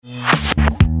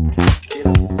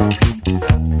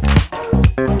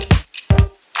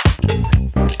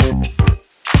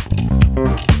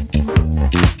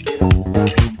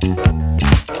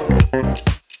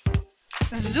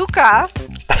Zuka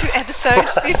to episode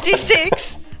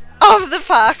 56 of the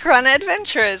Parkrun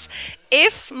Adventurers.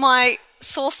 If my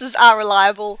sources are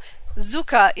reliable,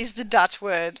 Zuka is the Dutch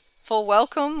word for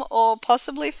welcome or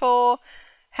possibly for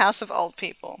house of old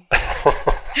people.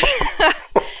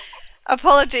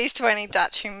 Apologies to any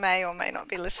Dutch who may or may not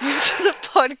be listening to the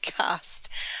podcast.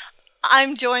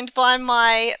 I'm joined by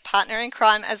my partner in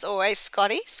crime, as always,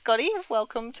 Scotty. Scotty,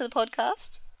 welcome to the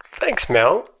podcast. Thanks,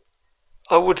 Mel.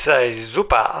 I would say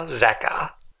Zupa Zaka.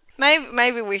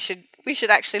 Maybe we should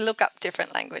actually look up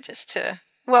different languages to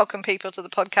welcome people to the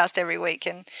podcast every week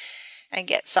and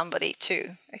get somebody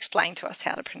to explain to us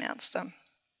how to pronounce them.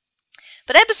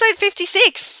 But episode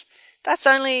 56, that's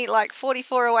only like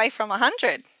 44 away from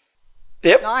 100.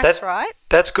 Yep. Nice, right?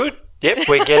 That's good. Yep,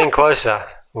 we're getting closer.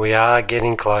 We are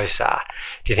getting closer.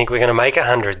 Do you think we're going to make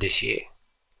 100 this year?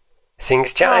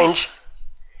 Things change. Oh,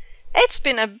 it's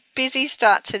been a busy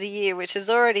start to the year, which has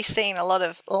already seen a lot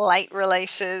of late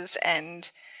releases and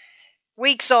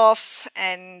weeks off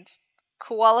and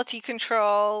quality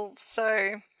control.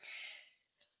 So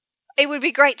it would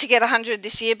be great to get 100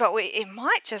 this year, but it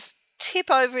might just tip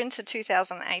over into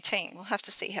 2018. We'll have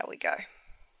to see how we go.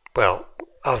 Well,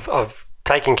 I've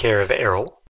taken care of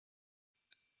Errol.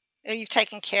 You've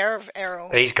taken care of Errol.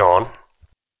 He's gone.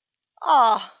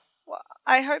 Oh, well,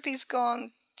 I hope he's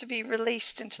gone to be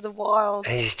released into the wild.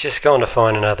 He's just gone to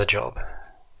find another job.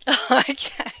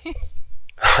 Okay.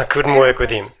 I couldn't work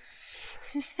with him.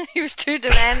 He was too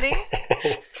demanding.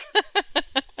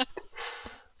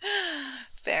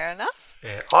 Fair enough.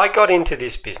 Yeah, I got into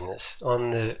this business on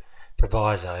the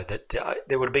proviso that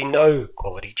there would be no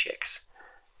quality checks.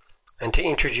 And to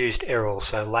introduce Errol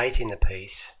so late in the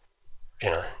piece,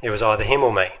 it was either him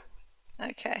or me.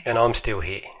 Okay. And I'm still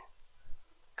here.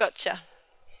 Gotcha.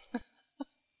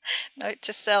 Note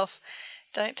to self,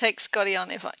 don't take Scotty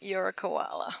on if you're a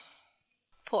koala.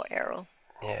 Poor Errol.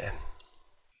 Yeah.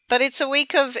 But it's a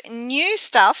week of new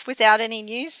stuff without any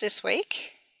news this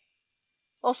week.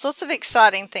 All sorts of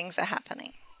exciting things are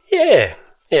happening. Yeah.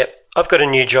 I've got a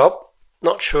new job.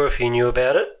 Not sure if you knew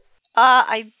about it.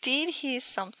 I did hear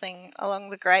something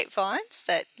along the grapevines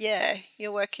that,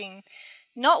 you're working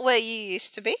not where you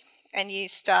used to be and you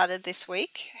started this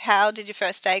week. How did your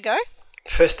first day go?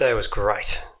 First day was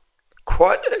great.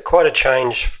 Quite a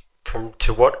change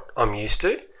to what I'm used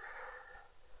to.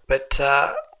 But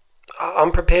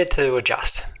I'm prepared to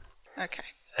adjust. Okay.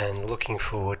 And looking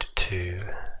forward to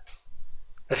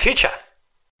the future.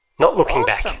 Not looking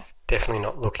back. Definitely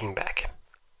not looking back.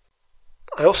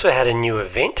 I also had a new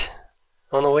event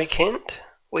on the weekend.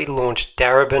 We launched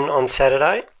Darebin on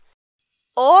Saturday.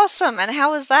 Awesome. And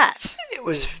how was that? It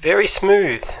was very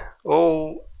smooth.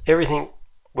 Everything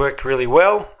worked really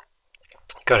well.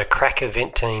 Got a crack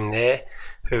event team there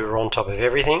who were on top of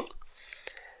everything.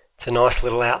 It's a nice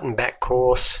little out and back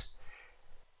course.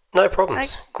 No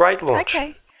problems. Great launch.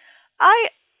 Okay.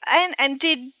 And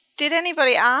did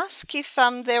anybody ask if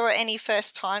there were any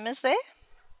first timers there?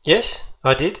 Yes,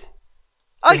 I did.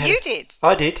 Oh, you did?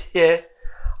 I did, yeah.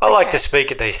 I like to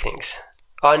speak at these things.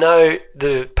 I know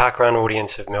the parkrun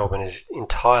audience of Melbourne is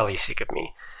entirely sick of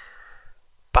me,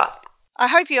 but I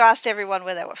hope you asked everyone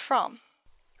where they were from.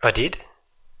 I did,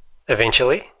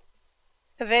 eventually.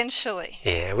 Eventually?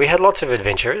 Yeah, we had lots of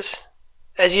adventurers,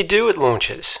 as you do at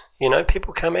launches.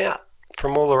 People come out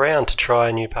from all around to try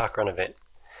a new parkrun event.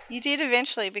 You did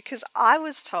eventually, because I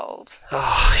was told.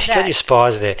 Oh, you got your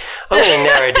spies there. I'm going to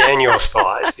narrow down your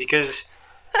spies because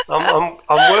I'm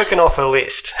working off a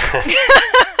list.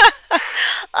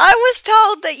 I was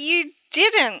told that you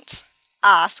didn't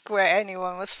ask where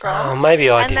anyone was from. Oh, maybe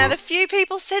I didn't. And that a few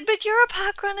people said, but you're a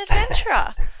parkrun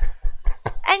adventurer.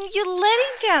 And you're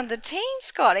letting down the team,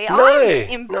 Scotty. No, I'm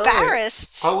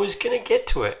embarrassed. No. I was going to get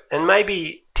to it. And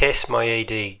maybe Tess, my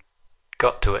ED,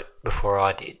 got to it before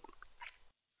I did.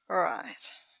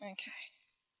 Right. Okay.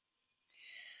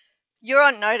 You're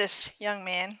on notice, young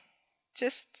man.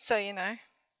 Just so you know.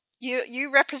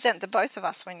 You represent the both of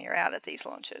us when you're out at these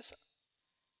launches.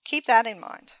 Keep that in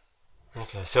mind.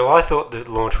 Okay, so I thought the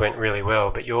launch went really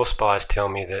well, but your spies tell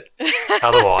me that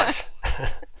otherwise.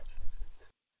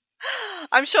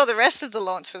 I'm sure the rest of the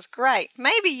launch was great.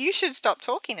 Maybe you should stop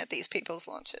talking at these people's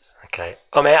launches. Okay,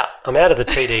 I'm out. I'm out of the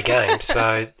TD game,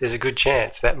 so there's a good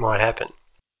chance that might happen.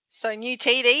 So new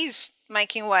TDs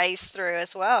making ways through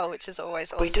as well, which is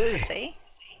always awesome to see.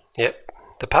 Yep.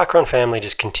 The parkrun family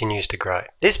just continues to grow.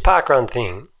 This parkrun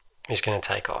thing is going to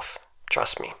take off.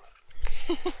 Trust me.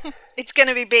 It's going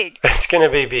to be big. It's going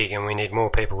to be big, and we need more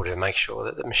people to make sure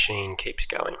that the machine keeps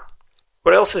going.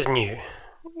 What else is new?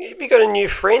 Have you got a new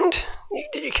friend?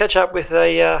 Did you catch up with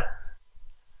I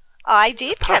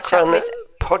did catch up with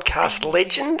podcast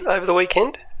legend over the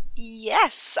weekend?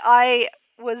 Yes, I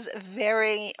was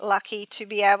very lucky to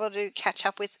be able to catch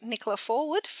up with Nicola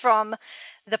Forward from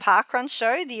the Parkrun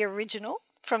show, the original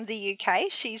from the UK.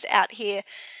 She's out here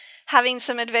having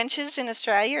some adventures in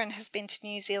Australia and has been to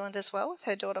New Zealand as well with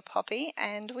her daughter Poppy,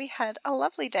 and we had a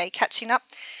lovely day catching up,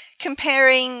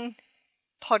 comparing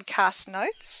podcast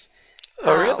notes.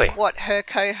 Oh, really? What her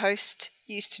co-host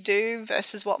used to do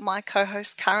versus what my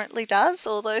co-host currently does,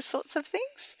 all those sorts of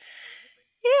things.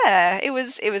 Yeah, it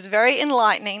was very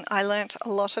enlightening. I learnt a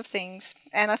lot of things,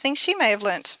 and I think she may have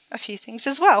learnt a few things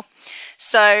as well.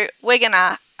 So we're going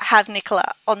to have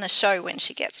Nicola on the show when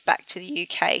she gets back to the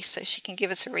UK so she can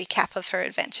give us a recap of her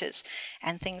adventures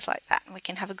and things like that. And we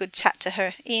can have a good chat to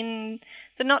her in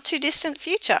the not too distant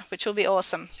future, which will be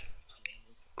awesome.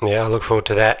 Yeah, I look forward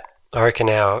to that. I reckon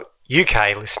our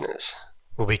UK listeners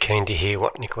will be keen to hear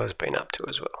what Nicola's been up to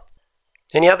as well.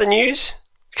 Any other news?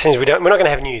 Since we're not going to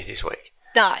have news this week.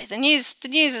 No, the news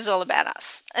is all about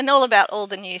us and all about all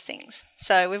the new things.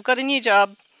 So we've got a new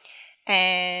job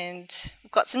and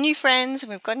we've got some new friends and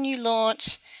we've got a new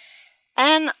launch,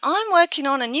 and I'm working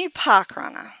on a new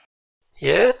parkrunner.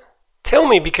 Yeah? Tell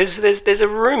me, because there's a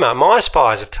rumour, my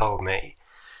spies have told me,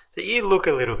 that you look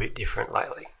a little bit different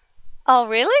lately. Oh,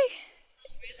 really?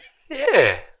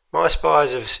 Yeah. My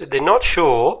spies have said they're not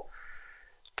sure,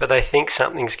 but they think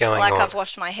something's going on. Like I've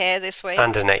washed my hair this week.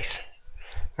 Underneath.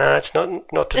 No, it's not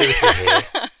to do with your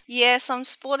hair. Yes, I'm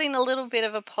sporting a little bit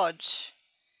of a podge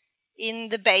in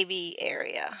the baby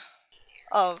area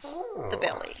of the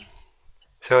belly.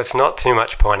 So it's not too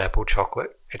much pineapple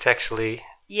chocolate. It's actually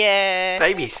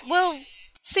babies. Well,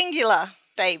 singular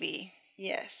baby,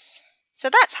 yes. So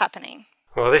that's happening.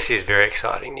 Well, this is very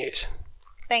exciting news.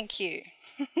 Thank you.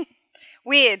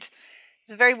 Weird.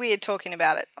 It's very weird talking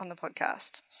about it on the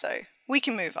podcast. So we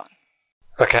can move on.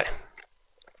 Okay.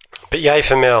 But yay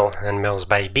for Mel and Mel's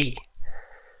baby.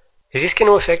 Is this going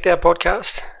to affect our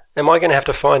podcast? Am I going to have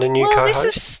to find a new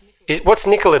co-host? What's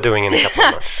Nicola doing in a couple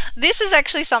of months? This is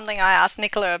actually something I asked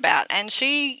Nicola about, and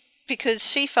because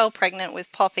she fell pregnant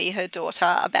with Poppy, her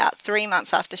daughter, about 3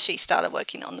 months after she started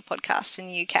working on the podcast in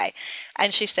the UK.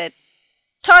 And she said,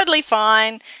 totally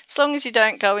fine, as long as you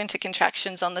don't go into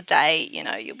contractions on the day,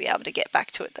 you'll be able to get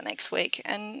back to it the next week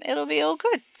and it'll be all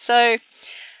good. So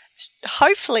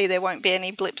hopefully there won't be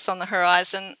any blips on the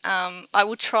horizon. I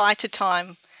will try to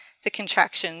time the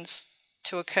contractions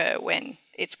to occur when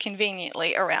it's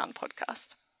conveniently around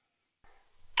podcast.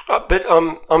 But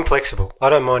I'm flexible. I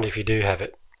don't mind if you do have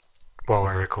it while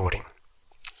we're recording.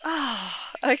 Oh,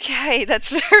 okay.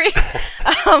 That's very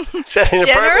Is that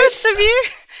generous of you.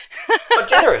 Oh,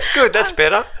 generous. Good. That's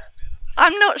better.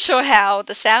 I'm not sure how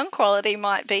the sound quality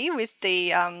might be with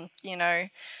the,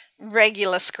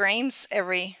 regular screams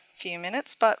every few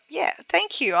minutes. But, yeah,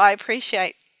 thank you. I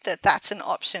appreciate that that's an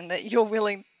option that you're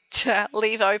willing to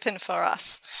leave open for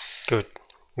us. Good.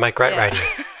 Make great radio.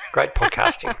 Great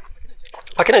podcasting.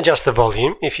 I can adjust the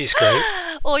volume if you scream.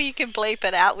 Or you can bleep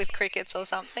it out with crickets or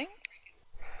something.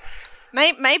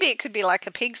 Maybe it could be like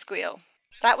a pig squeal.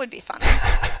 That would be funny.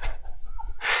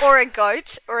 Or a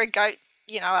goat,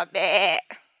 a bear,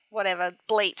 whatever,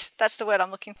 bleat. That's the word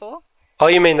I'm looking for. Oh,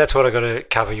 you mean that's what I've got to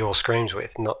cover your screams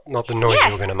with, not the noise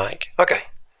you're going to make. Okay.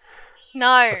 No,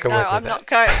 I'm not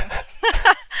going.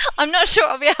 I'm not sure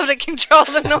I'll be able to control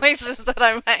the noises that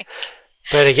I make.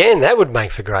 But again, that would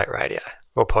make for great radio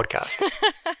or podcast.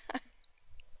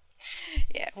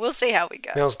 Yeah, we'll see how we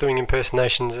go. Mel's doing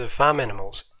impersonations of farm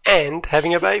animals and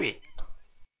having a baby.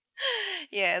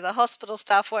 Yeah, the hospital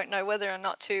staff won't know whether or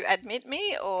not to admit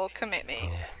me or commit me.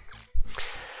 Yeah.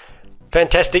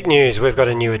 Fantastic news. We've got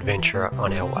a new adventurer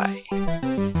on our way.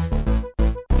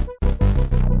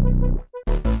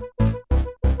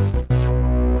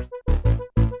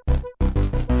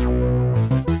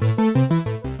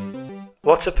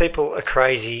 Lots of people are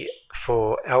crazy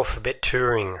for alphabet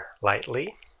touring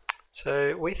lately,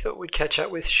 so we thought we'd catch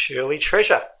up with Shirley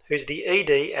Treasure, who's the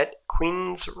ED at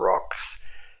Quinns Rocks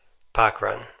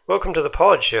Parkrun. Welcome to the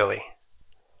pod, Shirley.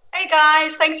 Hey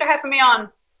guys, thanks for having me on.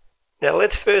 Now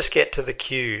let's first get to the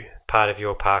queue part of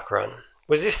your parkrun.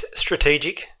 Was this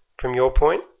strategic from your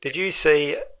point? Did you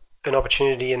see an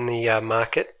opportunity in the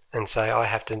market and say, I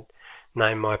have to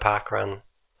name my parkrun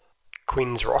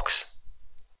Quinns Rocks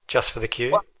just for the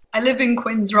queue? Well, I live in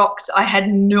Quinns Rocks. I had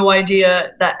no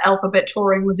idea that alphabet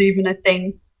touring was even a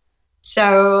thing.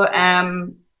 So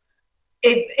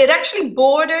it actually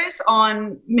borders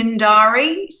on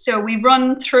Mindarie. So we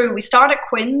start at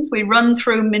Quinns, we run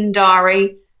through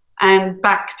Mindarie and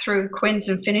back through Quinns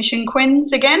and finish in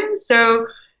Quinns again. So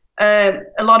a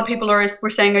lot of people were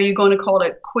saying, are you going to call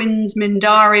it Quinns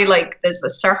Mindari? Like there's a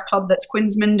surf club that's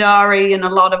Quinns Mindari, and a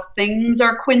lot of things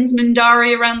are Quinns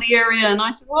Mindari around the area. And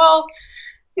I said, well,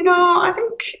 I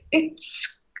think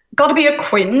it's got to be a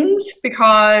Quinns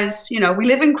because, we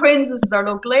live in Quinns. This is our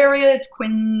local area. It's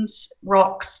Quinns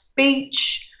Rocks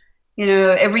Beach.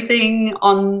 Everything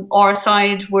on our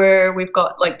side where we've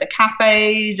got like the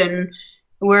cafes and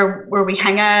where we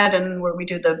hang out and where we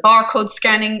do the barcode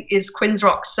scanning is Quinns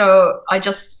Rocks. So and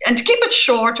to keep it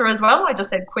shorter as well, I just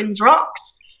said Quinns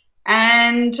Rocks.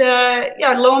 And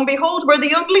lo and behold, we're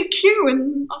the only queue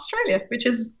in Australia, which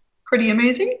is pretty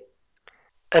amazing.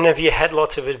 And have you had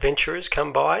lots of adventurers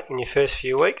come by in your first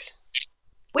few weeks?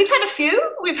 We've had a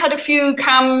few. We've had a few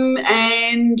come,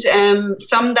 and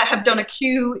some that have done a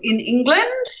queue in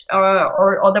England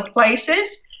or other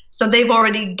places. So they've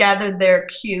already gathered their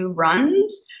queue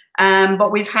runs.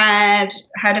 But we've had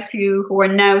a few who are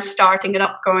now starting it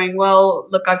up going, well,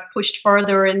 look, I've pushed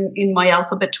further in my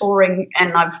alphabet touring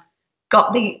and I've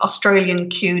got the Australian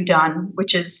queue done,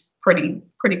 which is pretty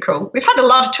cool. We've had a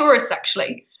lot of tourists,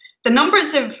 actually. The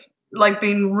numbers have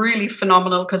been really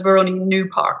phenomenal because we're only new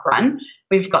parkrun.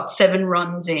 We've got 7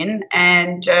 runs in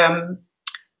and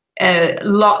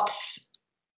lots.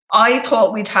 I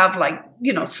thought we'd have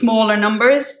smaller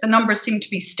numbers. The numbers seem to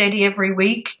be steady every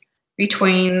week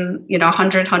between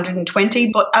 100,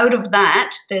 120. But out of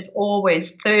that, there's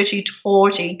always 30 to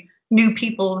 40 new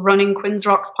people running Quinns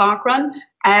Rocks Parkrun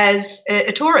as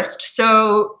a tourist.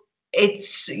 So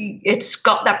it's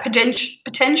got that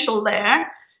potential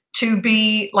there to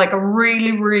be like a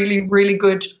really, really, really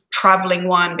good traveling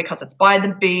one because it's by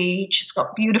the beach, it's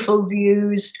got beautiful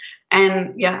views,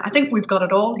 and I think we've got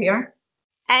it all here.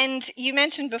 And you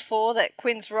mentioned before that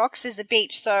Quinns Rocks is a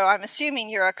beach, so I'm assuming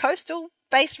you're a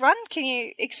coastal-based run. Can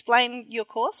you explain your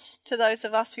course to those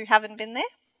of us who haven't been there?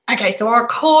 Okay, so our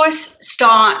course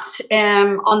starts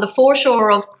on the foreshore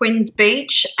of Quinns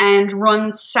Beach and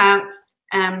runs south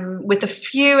with a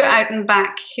few out and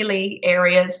back hilly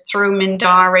areas through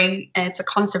Mindari. It's a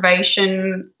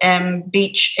conservation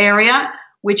beach area,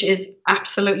 which is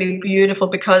absolutely beautiful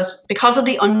because of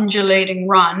the undulating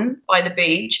run by the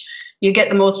beach. You get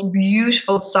the most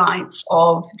beautiful sights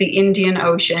of the Indian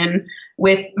Ocean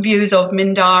with views of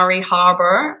Mindari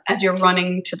Harbour as you're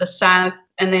running to the south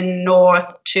and then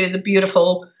north to the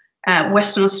beautiful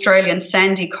Western Australian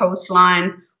sandy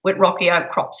coastline with rocky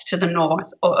outcrops to the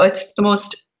north. Oh, it's the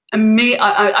most amazing.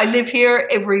 I live here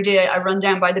every day. I run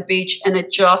down by the beach and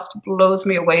it just blows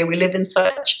me away. We live in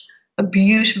such a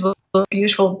beautiful,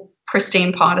 beautiful,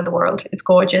 pristine part of the world. It's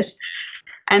gorgeous.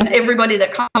 And everybody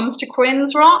that comes to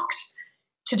Quinns Rocks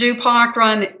to do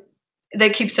parkrun,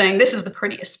 they keep saying, this is the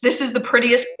prettiest. This is the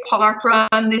prettiest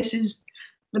parkrun. This is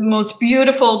the most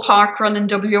beautiful parkrun in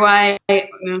WA.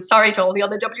 I'm sorry to all the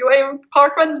other WA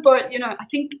parkruns, but I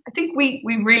think we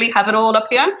really have it all up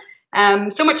here.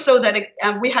 So much so that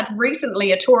we had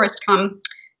recently a tourist come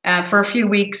for a few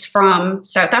weeks from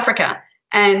South Africa,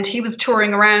 and he was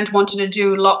touring around, wanted to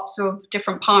do lots of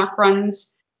different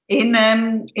parkruns in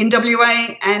WA,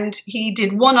 and he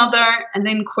did one other and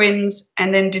then Quinns,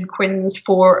 and then did Quinns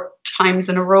 4 times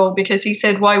in a row because he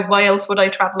said, why else would I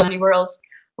travel anywhere else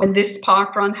when this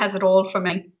parkrun has it all for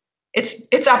me?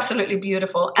 It's absolutely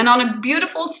beautiful. And on a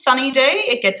beautiful sunny day,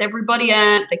 it gets everybody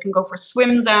out. They can go for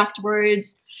swims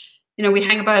afterwards. We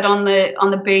hang about on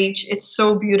the beach. It's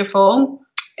so beautiful.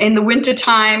 In the winter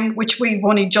time, which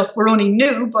we're only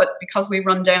new, but because we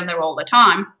run down there all the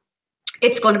time,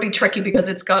 it's going to be tricky because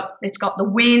it's got the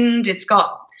wind. It's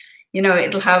got,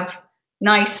 it'll have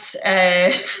nice.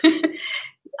 I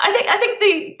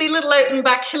think the little out and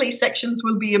back hilly sections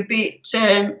will be a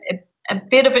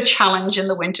bit of a challenge in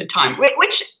the winter time,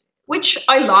 which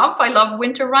I love. I love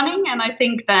winter running, and I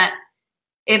think that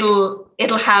it'll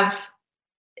have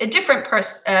a different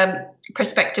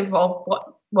perspective of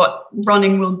what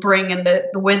running will bring and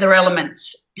the weather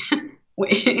elements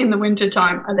in the winter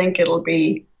time. I think it'll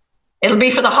be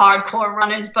for the hardcore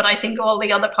runners, but I think all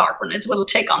the other park runners will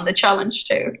take on the challenge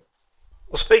too.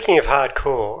 Well, speaking of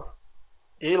hardcore,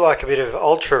 you like a bit of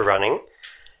ultra running.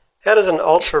 How does an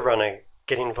ultra runner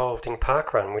get involved in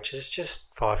parkrun, which is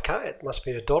just 5K? It must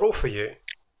be a doddle for you.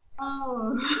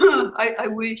 Oh, I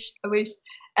wish.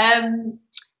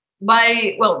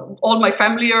 All my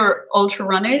family are ultra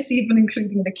runners, even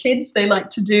including the kids. They like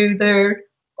to do their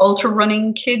ultra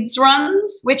running kids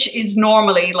runs, which is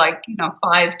normally 5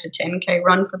 to 10K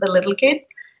run for the little kids.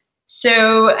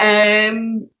 So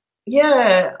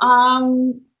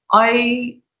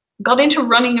I got into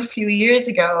running a few years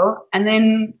ago, and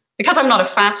then because I'm not a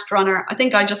fast runner, I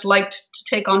think I just liked to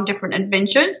take on different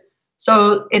adventures.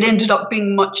 So it ended up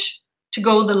being much to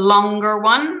go the longer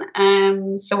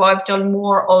one. So I've done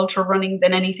more ultra running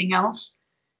than anything else.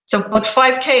 So, but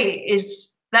 5K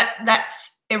is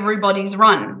that's everybody's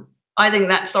run. I think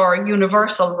that's our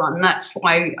universal run. That's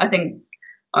why I think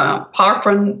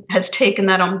parkrun has taken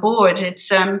that on board. It's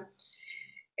the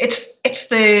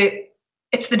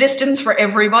distance for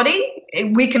everybody.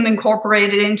 We can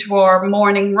incorporate it into our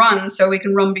morning run, so we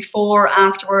can run before,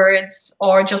 afterwards,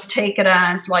 or just take it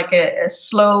as like a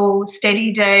slow,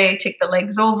 steady day, take the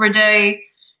legs over day.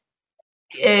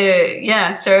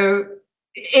 So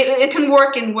it can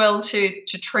work in well to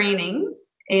training,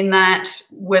 in that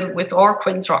with our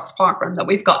Quinns Rocks parkrun, that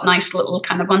we've got nice little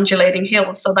kind of undulating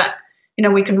hills, so that, you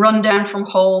know, we can run down from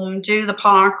home, do the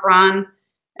parkrun,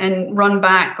 and run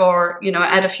back, or, you know,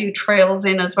 add a few trails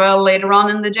in as well later on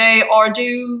in the day, or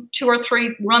do 2 or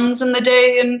 3 runs in the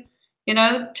day and, you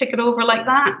know, tick it over like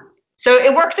that. So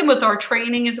it works in with our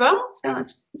training as well. So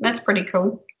that's pretty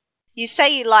cool. You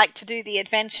say you like to do the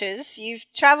adventures. You've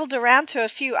travelled around to a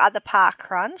few other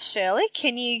parkruns, Shirley.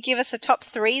 Can you give us a top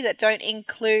 3 that don't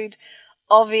include,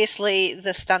 obviously,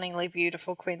 the stunningly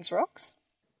beautiful Quinns Rocks?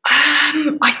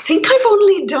 I think I've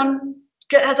only done,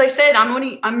 as I said,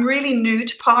 I'm really new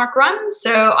to parkrun.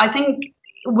 So I think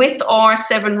with our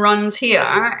 7 runs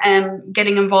here and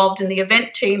getting involved in the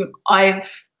event team, I've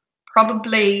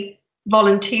probably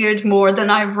volunteered more than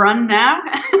I've run now.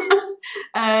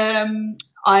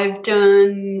 I've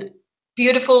done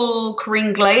beautiful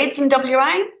Careen Glades in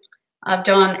WA. I've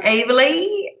done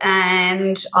Averley,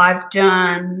 and I've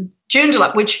done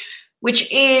Joondalup, which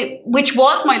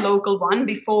was my local one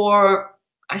before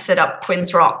I set up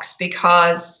Quinns Rocks,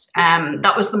 because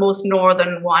that was the most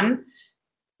northern one.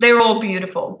 They're all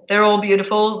beautiful.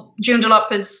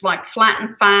 Joondalup is like flat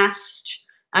and fast,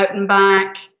 out and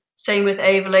back. Same with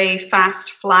Averley,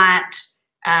 fast, flat.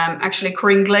 Actually,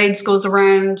 Careen Glades goes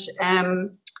around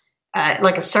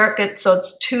like a circuit, so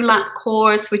it's 2-lap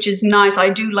course, which is nice. I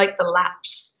do like the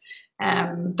laps.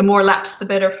 The more laps, the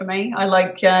better for me. I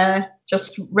like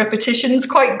just repetition's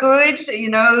quite good, you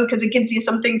know, because it gives you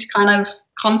something to kind of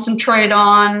concentrate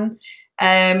on.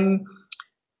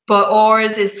 But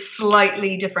ours is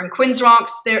slightly different. Quinns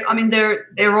Rocks, they're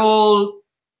all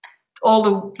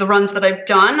the runs that I've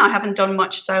done. I haven't done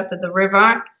much south of the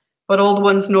river, but all the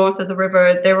ones north of the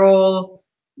river, they're all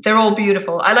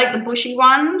beautiful. I like the bushy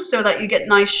ones, so that you get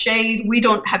nice shade. We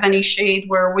don't have any shade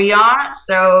where we are,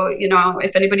 so, you know,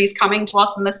 if anybody's coming to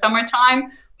us in the summertime,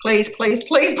 please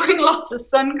bring lots of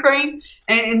sun cream.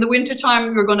 In the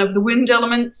wintertime, we're going to have the wind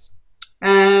elements.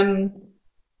 But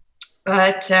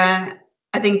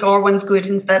I think our one's good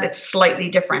in that it's slightly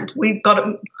different. We've got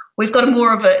a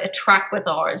more of a track with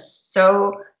ours.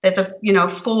 So there's 4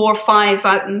 or 5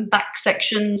 out and back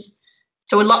sections.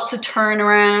 So lots of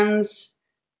turnarounds.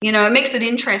 You know, it makes it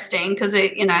interesting, because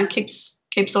it, you know, keeps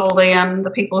all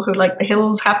the people who like the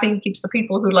hills happy, keeps the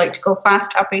people who like to go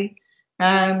fast happy,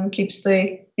 keeps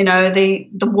the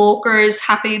walkers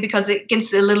happy, because it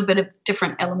gives a little bit of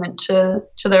different element to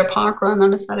their park run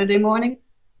on a Saturday morning.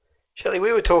 Shirley,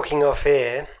 we were talking off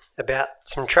air about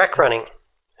some track running,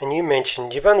 and you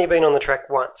mentioned you've only been on the track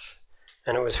once,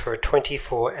 and it was for a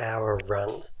 24-hour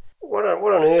run. What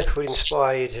on earth would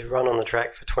inspire you to run on the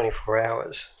track for 24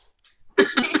 hours?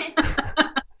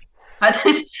 I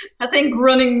think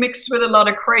running mixed with a lot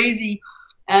of crazy.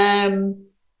 That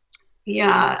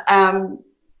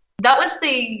was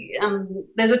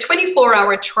there's a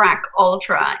 24-hour track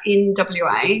ultra in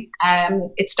WA.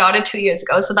 It started 2 years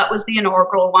ago, so that was the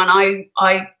inaugural one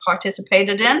I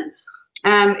participated in.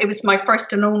 It was my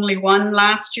first and only one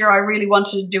last year. I really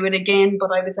wanted to do it again,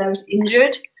 but I was out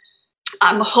injured.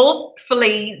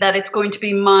 Hopefully that it's going to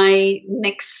be my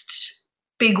next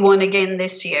big one again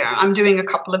this year. I'm doing a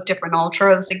couple of different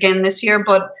ultras again this year,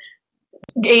 but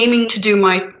aiming to do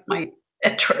my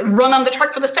run on the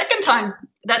track for the second time.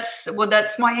 That's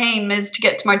my aim, is to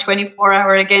get to my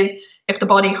 24-hour again if the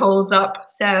body holds up.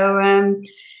 So I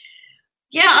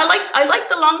like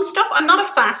the long stuff. I'm not a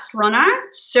fast runner,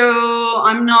 so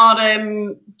I'm not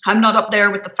up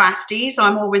there with the fasties.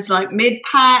 I'm always like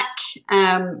mid-pack.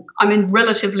 I'm a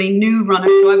relatively new runner,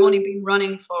 so I've only been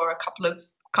running for a couple of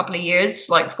years,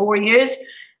 like 4 years.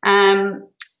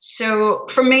 So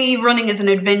for me, running is an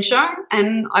adventure,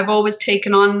 and I've always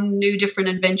taken on new different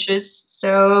adventures.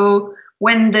 So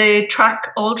when the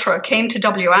track ultra came to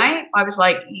WA, I was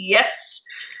like, yes,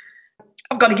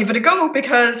 I've got to give it a go,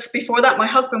 because before that, my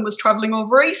husband was traveling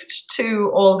over east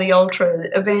to all the ultra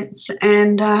events,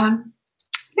 and and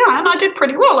I did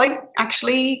pretty well. I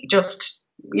actually just,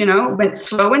 went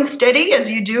slow and steady,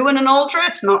 as you do in an ultra.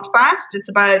 It's not fast. It's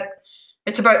about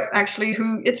It's about actually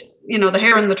the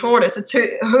hare and the tortoise. It's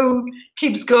who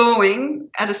keeps going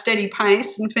at a steady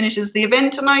pace and finishes the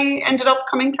event. And I ended up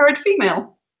coming third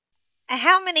female.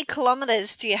 How many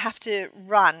kilometres do you have to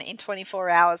run in 24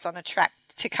 hours on a track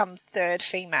to come third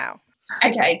female?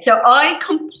 Okay, so I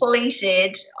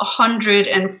completed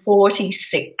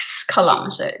 146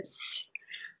 kilometres,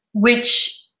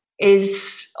 which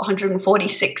is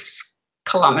 146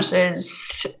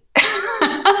 kilometres.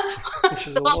 Which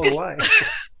is a long way.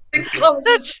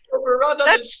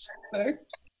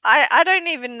 I don't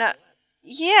even know.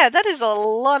 Yeah, that is a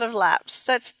lot of laps.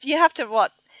 You have to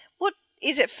what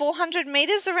is it 400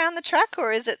 meters around the track,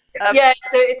 or is it? Yeah,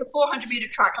 it's a 400-meter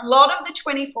track. A lot of the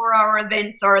 24-hour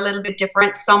events are a little bit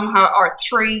different. Some are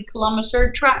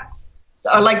 3-kilometer tracks,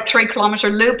 so like 3-kilometer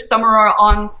loops. Some are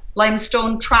on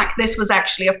limestone track. This was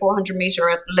actually a 400-meter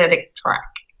athletic track.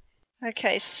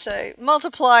 Okay, so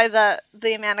multiply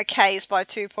the amount of Ks by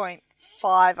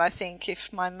 2.5, I think,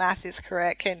 if my math is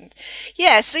correct. And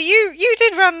yeah, so you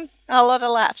did run a lot of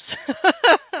laps.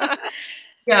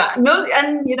 Yeah, no,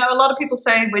 and a lot of people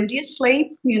say, when do you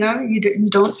sleep? You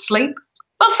don't sleep.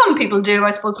 Well, some people do.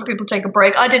 I suppose some people take a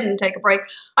break. I didn't take a break.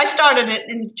 I started it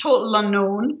in total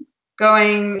unknown,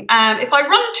 going, if I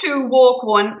run 2, walk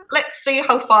 1, let's see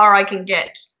how far I can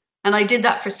get. And I did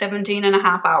that for 17 and a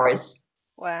half hours.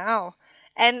 Wow.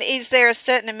 And is there a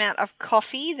certain amount of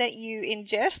coffee that you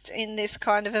ingest in this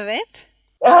kind of event?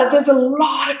 There's a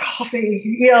lot of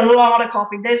coffee. Yeah, a lot of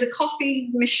coffee. There's a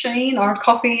coffee machine or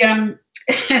coffee.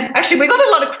 Actually, we got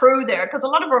a lot of crew there because a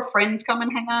lot of our friends come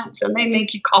and hang out, so they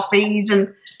make you coffees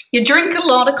and you drink a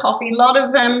lot of coffee. A lot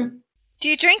of Do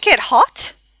you drink it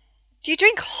hot? Do you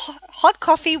drink hot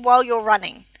coffee while you're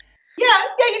running? Yeah.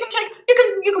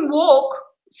 You can walk.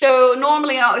 So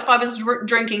normally, if I was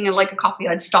drinking like a coffee,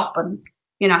 I'd stop and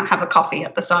have a coffee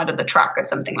at the side of the track or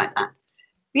something like that.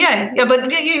 Yeah,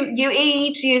 but you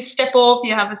eat, you step off,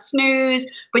 you have a snooze,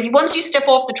 but once you step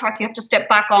off the track, you have to step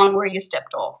back on where you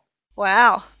stepped off.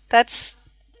 Wow, that's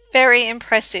very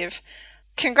impressive.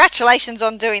 Congratulations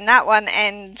on doing that one,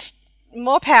 and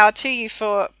more power to you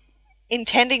for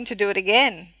intending to do it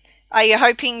again. Are you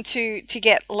hoping to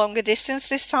get longer distance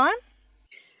this time?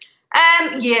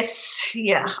 Yes,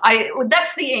 yeah.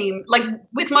 That's the aim. Like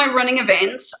with my running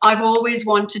events, I've always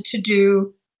wanted to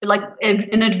do like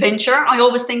an adventure. I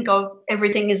always think of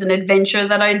everything as an adventure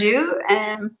that I do.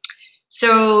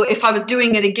 So if I was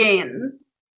doing it again,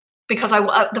 because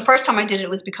the first time I did it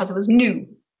was because it was new,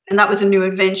 and that was a new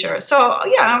adventure. So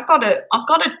yeah, I've got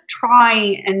to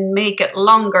try and make it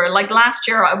longer. Like last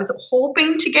year, I was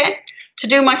hoping to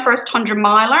do my first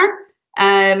 100-miler,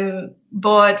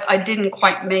 but I didn't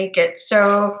quite make it.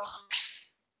 So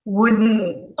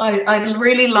I'd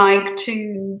really like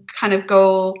to kind of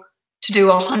go to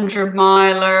do a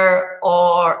 100-miler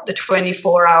or the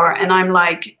 24-hour, and I'm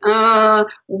like,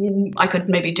 I could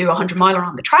maybe do a 100-miler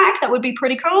on the track. That would be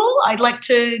pretty cool. I'd like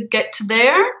to get to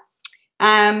there,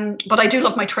 but I do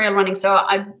love my trail running, so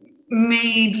I'd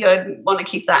want to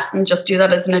keep that and just do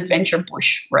that as an adventure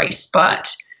bush race.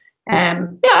 But yeah,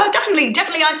 definitely,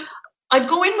 I'd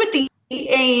go in with the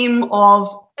aim of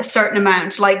a certain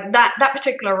amount. Like that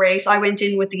particular race, I went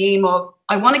in with the aim of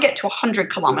I want to get to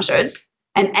 100 kilometers.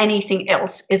 And anything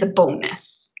else is a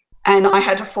bonus. And I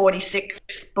had a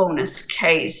 46 bonus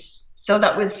case. So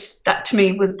that to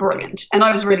me was brilliant. And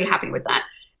I was really happy with that.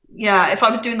 Yeah, if I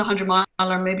was doing the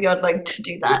 100-miler, maybe I'd like to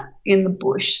do that in the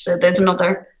bush. So there's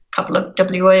another couple of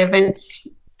WA events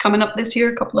coming up this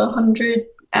year, a couple of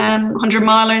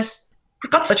 100-milers.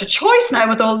 We've got such a choice now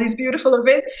with all these beautiful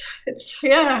events.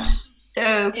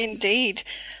 So indeed.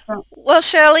 Well,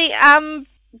 Shirley,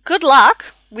 good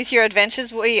luck with your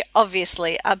adventures. We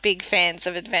obviously are big fans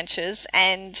of adventures,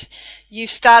 and you've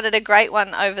started a great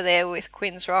one over there with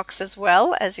Quinns Rocks as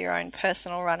well as your own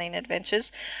personal running adventures.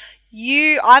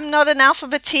 I'm not an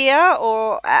alphabeteer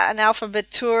or an alphabet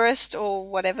tourist or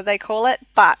whatever they call it,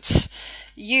 but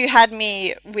you had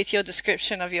me with your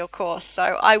description of your course,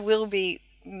 so I will be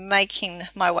making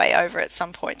my way over at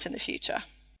some point in the future.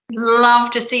 Love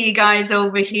to see you guys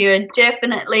over here.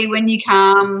 Definitely when you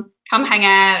come hang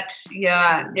out.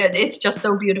 Yeah, it's just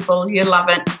so beautiful. You'll love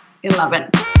it.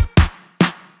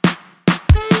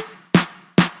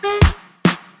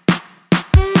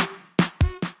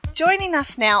 Joining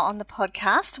us now on the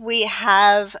podcast, we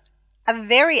have a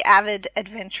very avid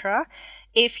adventurer.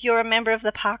 If you're a member of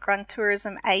the Parkrun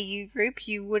Tourism AU group,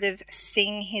 you would have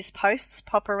seen his posts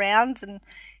pop around and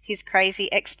his crazy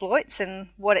exploits and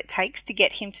what it takes to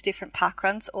get him to different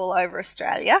parkruns all over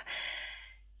Australia.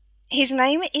 His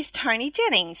name is Tony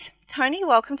Jennings. Tony,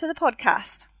 welcome to the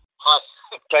podcast. Hi,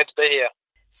 glad to be here.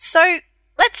 So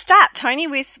let's start, Tony,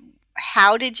 with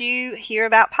how did you hear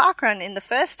about parkrun in the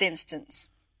first instance?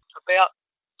 About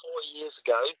 4 years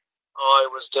ago, I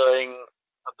was doing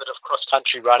a bit of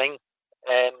cross-country running,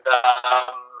 and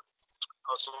I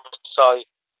was also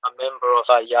a member of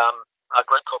a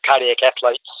group called Cardiac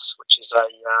Athletes, which is a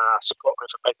support group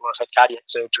for people who've had cardiac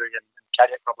surgery and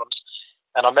cardiac problems.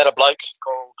 And I met a bloke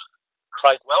called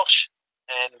Craig Welsh,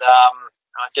 and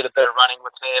I did a bit of running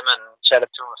with him and chatted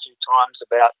to him a few times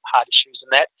about heart issues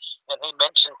and that. And he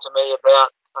mentioned to me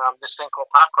about this thing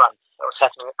called parkrun that was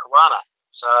happening at Kawana.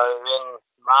 So in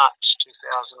March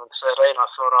 2013, I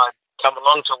thought I'd come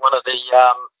along to one of the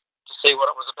to see what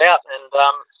it was about, and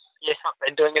I've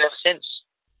been doing it ever since.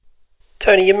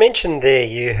 Tony, you mentioned there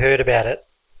you heard about it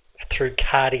through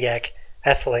Cardiac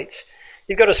Athletes.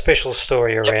 You've got a special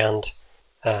story around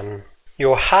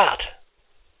your heart.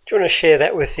 Do you want to share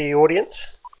that with the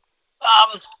audience?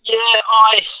 I've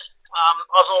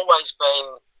always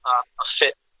been a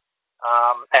fit,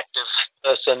 active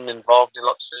person involved in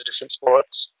lots of different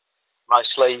sports,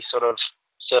 mostly sort of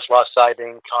surf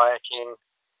lifesaving, kayaking,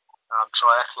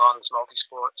 triathlons,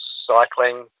 multi-sports,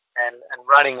 cycling, and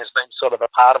running has been sort of a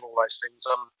part of all those things.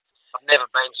 I've never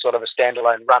been sort of a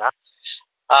standalone runner.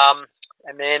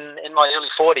 And then in my early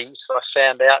 40s, I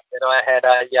found out that I had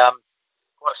a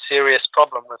quite a serious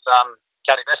problem with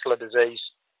cardiovascular disease.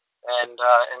 And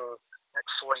at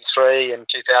 43 in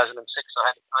 2006, I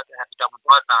had to have a double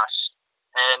bypass.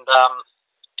 And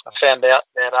I found out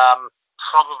that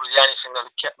probably the only thing that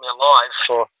had kept me alive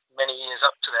for many years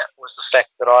up to that was the fact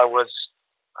that I was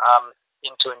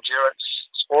into endurance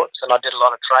sports, and I did a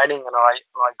lot of training, and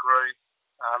I grew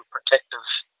protective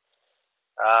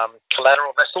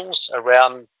collateral vessels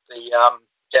around the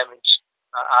damaged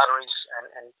arteries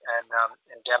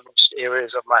and damaged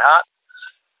areas of my heart.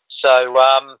 So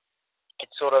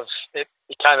it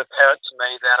became apparent to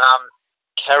me that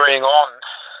carrying on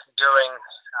doing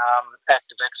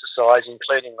active exercise,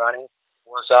 including running,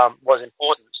 was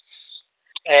important.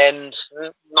 And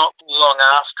not long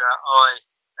after I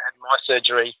had my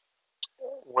surgery,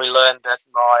 we learned that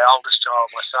my oldest child,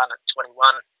 my son at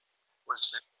 21,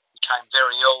 became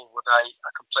very ill with a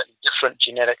completely different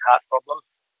genetic heart problem.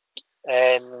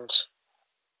 And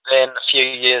then a few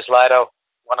years later,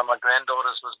 one of my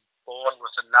granddaughters was born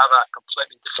with another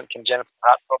completely different congenital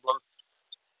heart problem.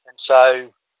 And so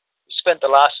we spent the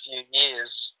last few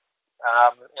years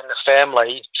in the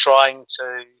family trying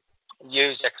to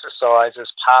use exercise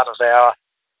as part of our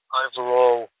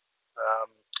overall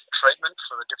treatment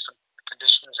for the different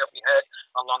conditions that we had,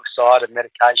 alongside of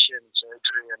medication and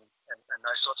surgery and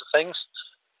those sorts of things.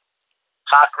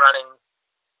 Park running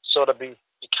sort of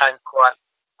became quite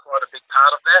a big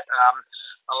part of that.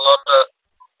 A lot of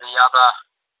the other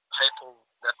people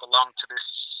that belong to this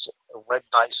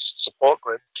web-based support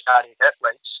group, Cardiac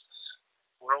Athletes,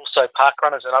 were also park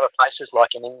runners in other places,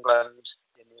 like in England,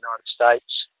 in the United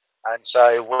States. And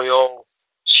so we all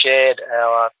shared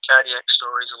our cardiac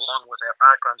stories along with our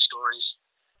parkrun stories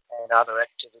and other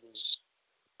activities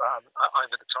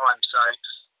over the time. So,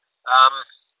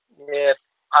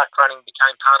 park running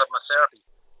became part of my therapy.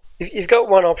 You've got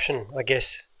one option, I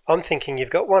guess. I'm thinking you've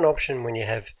got one option when you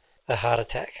have a heart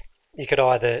attack. You could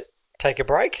either take a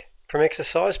break from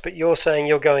exercise, but you're saying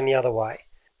you're going the other way.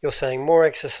 You're saying more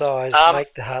exercise,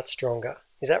 make the heart stronger.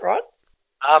 Is that right?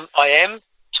 I am,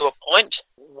 to a point.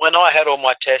 When I had all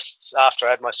my tests after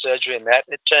I had my surgery and that,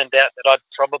 it turned out that I'd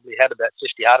probably had about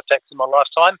 50 heart attacks in my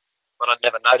lifetime, but I'd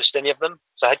never noticed any of them.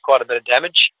 So I had quite a bit of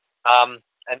damage.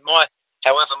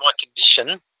 However, my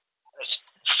condition,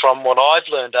 from what I've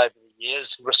learned over the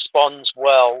years, responds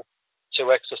well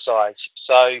to exercise.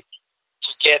 So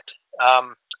to get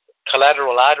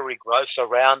collateral artery growth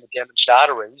around the damaged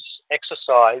arteries,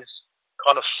 exercise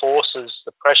kind of forces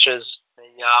the pressures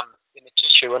in the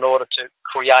tissue in order to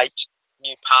create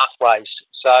new pathways.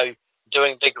 So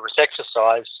doing vigorous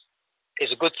exercise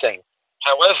is a good thing.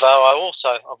 However,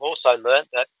 I've also learnt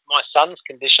that my son's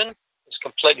condition is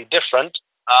completely different.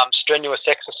 Strenuous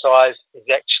exercise is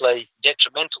actually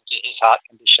detrimental to his heart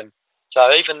condition.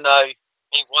 So even though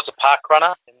he was a park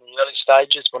runner in the early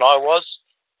stages when I was,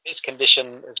 his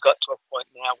condition has got to a point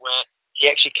now where he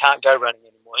actually can't go running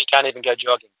anymore. He can't even go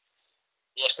jogging.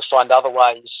 He has to find other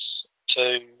ways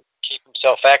to keep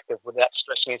himself active without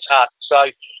stressing his heart.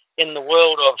 So in the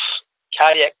world of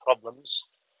cardiac problems,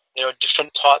 there are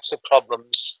different types of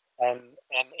problems, and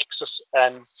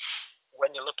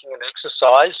when you're looking at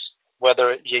exercise,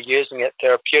 whether you're using it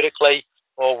therapeutically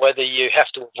or whether you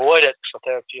have to avoid it for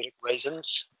therapeutic reasons,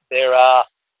 there are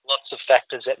lots of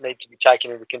factors that need to be taken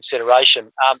into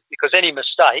consideration, because any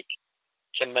mistake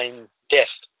can mean death.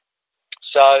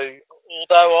 So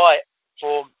although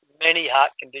for many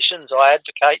heart conditions, I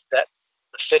advocate that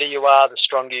the fitter you are, the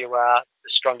stronger you are, the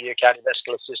stronger your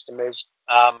cardiovascular system is.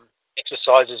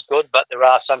 Exercise is good, but there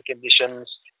are some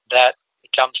conditions that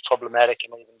becomes problematic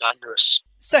and even dangerous.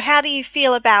 So how do you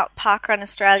feel about Parkrun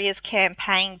Australia's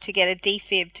campaign to get a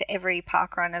defib to every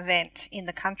parkrun event in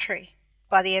the country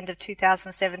by the end of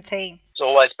 2017? It's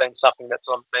always been something that's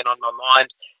been on my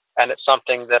mind, and it's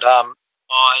something that I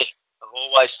have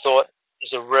always thought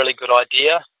is a really good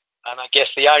idea. And I guess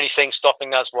the only thing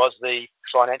stopping us was the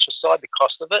financial side, the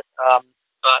cost of it.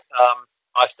 But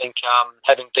I think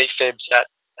having defibs at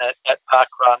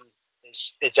parkrun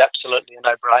is absolutely a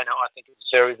no-brainer. I think it's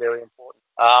very, very important.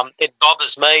 It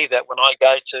bothers me that when I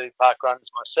go to parkruns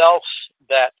myself,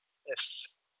 that if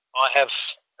I have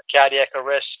a cardiac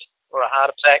arrest or a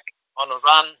heart attack on a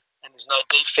run and there's no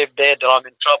defib there, that I'm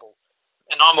in trouble.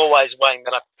 And I'm always weighing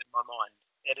that up in my mind.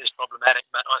 It is problematic,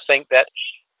 but I think that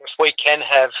if we can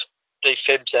have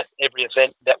defibs at every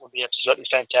event, that would be absolutely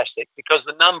fantastic, because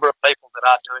the number of people that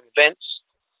are doing events,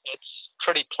 it's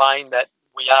pretty plain that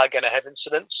we are going to have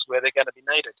incidents where they're going to be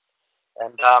needed.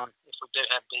 And if we do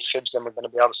have defibs, then we're going to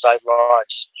be able to save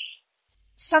lives.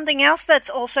 Something else that's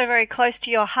also very close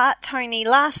to your heart, Tony,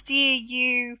 last year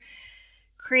you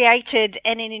created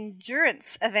an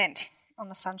endurance event on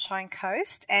the Sunshine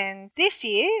Coast, and this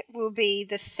year will be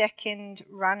the second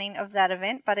running of that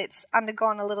event, but it's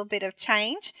undergone a little bit of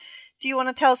change. Do you want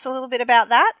to tell us a little bit about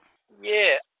that?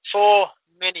 Yeah, for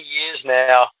many years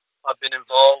now, I've been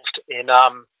involved in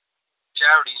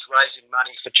charities raising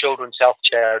money for children's health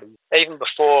charities. Even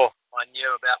before I knew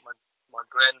about my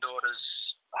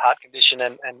granddaughter's heart condition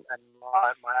and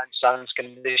my own son's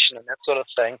condition and that sort of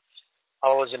thing,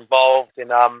 I was involved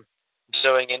in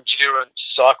doing endurance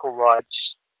cycle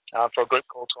rides for a group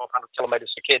called 1200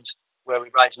 Kilometres for Kids, where we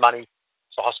raise money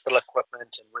for hospital equipment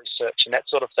and research and that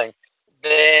sort of thing.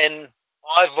 Then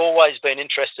I've always been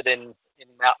interested in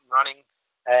mountain running,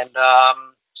 and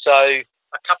so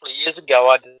a couple of years ago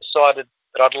I decided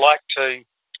that I'd like to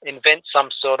invent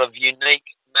some sort of unique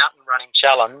mountain running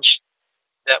challenge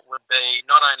that would be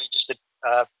not only just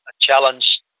a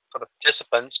challenge for the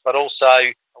participants, but also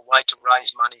a way to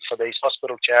raise money for these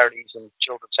hospital charities and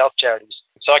children's health charities.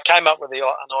 So I came up with an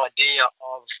idea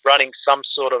of running some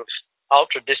sort of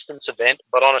ultra-distance event,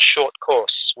 but on a short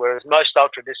course, whereas most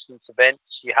ultra-distance events,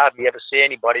 you hardly ever see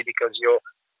anybody because you're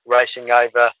racing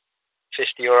over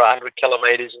 50 or 100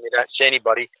 kilometres and you don't see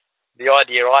anybody. The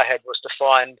idea I had was to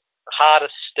find the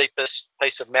hardest, steepest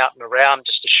piece of mountain around,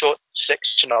 just a short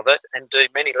section of it, and do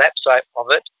many laps of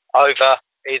it over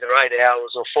either 8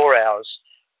 hours or 4 hours.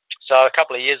 So a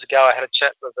couple of years ago, I had a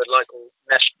chat with the local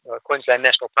Queensland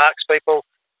National Parks people,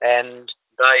 and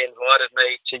they invited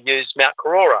me to use Mount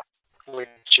Karora,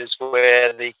 which is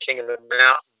where the King of the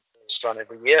Mountain is run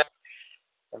every year.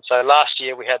 And so last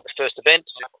year we had the first event,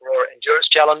 Mount Karora Endurance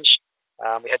Challenge.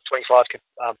 We had 25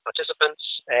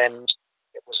 participants, and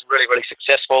it was really, really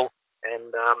successful,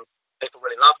 and people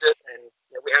really loved it, and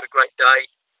we had a great day.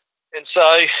 And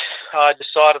so I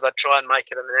decided I'd try and make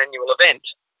it an annual event.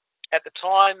 At the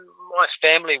time, my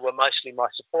family were mostly my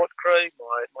support crew,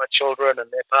 my children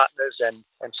and their partners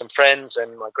and some friends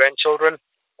and my grandchildren.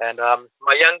 And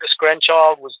my youngest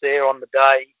grandchild was there on the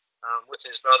day with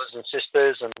his brothers and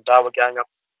sisters, and they were going up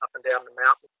and down the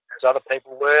mountain as other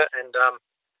people were. And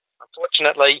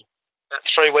unfortunately, about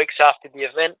 3 weeks after the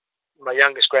event, my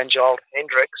youngest grandchild,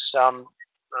 Hendrix,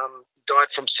 died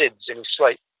from SIDS in his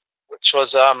sleep, which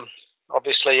was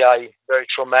obviously a very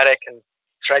traumatic and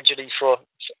tragedy for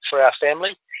our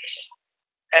family.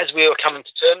 As we were coming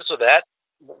to terms with that,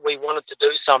 we wanted to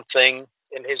do something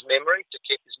in his memory, to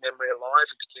keep his memory alive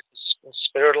and to keep his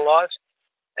spirit alive.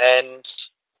 And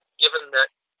given that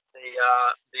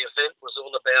the event was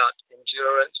all about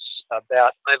endurance,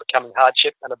 about overcoming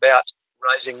hardship, and about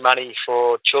raising money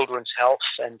for children's health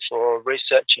and for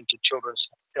research into children's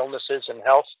illnesses and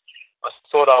health, I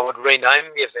thought I would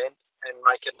rename the event and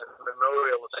make it a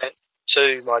memorial event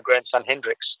to my grandson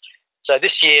Hendrix. So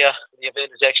this year the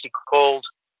event is actually called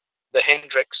the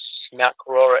Hendrix Mount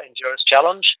Karora Endurance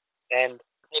Challenge, and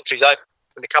entries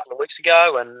opened a couple of weeks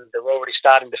ago and they're already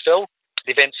starting to fill.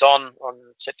 The event's on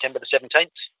September the 17th,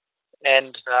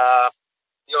 and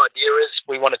the idea is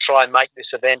we want to try and make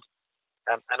this event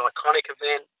an iconic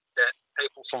event that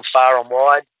people from far and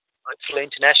wide, hopefully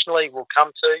internationally, will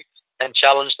come to and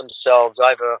challenge themselves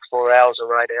over 4 hours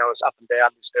or 8 hours up and down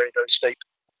this very, very steep,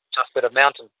 tough bit of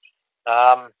mountain.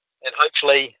 And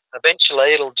hopefully,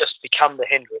 eventually, it'll just become the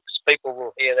Hendrix. People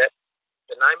will hear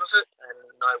the name of it, and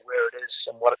know where it is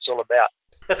and what it's all about.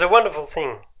 That's a wonderful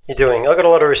thing you're doing. I've got a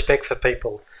lot of respect for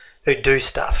people who do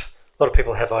stuff. A lot of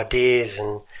people have ideas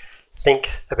and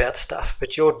think about stuff,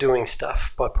 but you're doing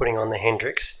stuff by putting on the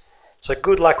Hendrix. So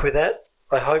good luck with that.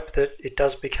 I hope that it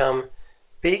does become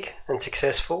big and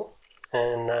successful,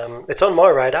 and it's on my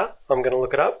radar. I'm going to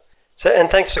look it up. So, and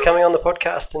thanks for coming on the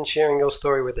podcast and sharing your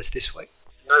story with us this week.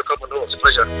 No problem at all. It's a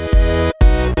pleasure.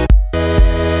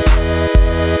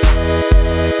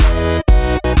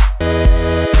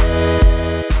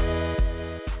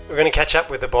 We're going to catch up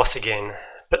with the boss again,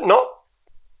 but we're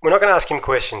not going to ask him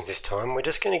questions this time. We're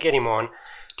just going to get him on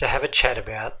to have a chat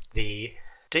about the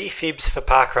DFibs for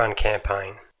Parkrun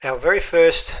campaign, our very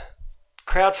first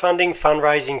crowdfunding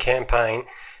fundraising campaign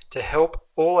to help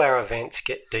all our events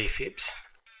get DFibs.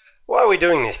 Why are we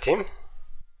doing this, Tim?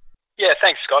 Yeah,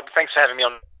 thanks, Scott. Thanks for having me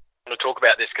on to talk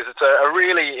about this, because it's a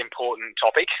really important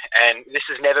topic, and this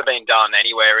has never been done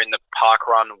anywhere in the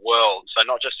parkrun world. So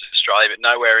not just Australia, but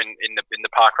nowhere in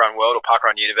the parkrun world or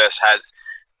parkrun universe has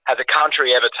a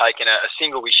country ever taken a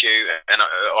single issue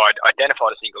or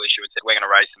identified a single issue and said, we're going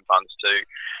to raise some funds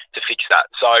to fix that.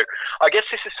 So I guess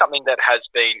this is something that has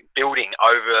been building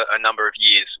over a number of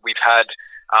years. We've had,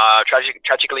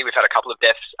 tragically, we've had a couple of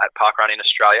deaths at parkrun in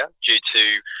Australia due to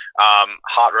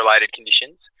heart-related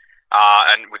conditions.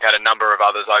 And we've had a number of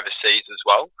others overseas as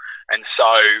well. And so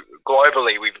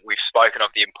globally, we've spoken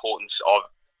of the importance of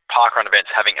parkrun events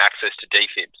having access to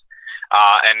DFibs.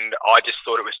 And I just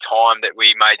thought it was time that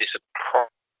we made this a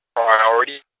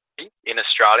priority in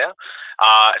Australia,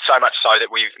 so much so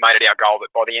that we've made it our goal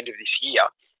that by the end of this year,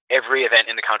 every event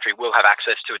in the country will have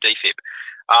access to a DFib.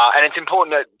 And it's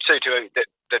important that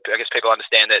I guess people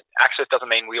understand that access doesn't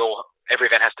mean every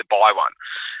event has to buy one,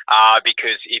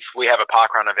 because if we have a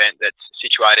parkrun event that's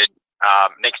situated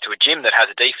next to a gym that has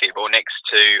a DFib, or next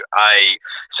to a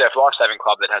surf lifesaving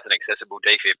club that has an accessible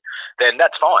DFib, then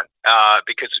that's fine,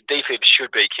 because DFibs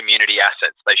should be community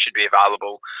assets. They should be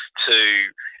available to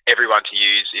everyone to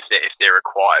use if they're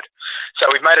required. So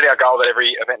we've made it our goal that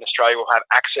every event in Australia will have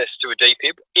access to a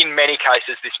DFib. In many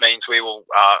cases, this means we will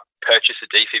purchase a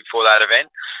DFib for that event,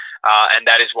 and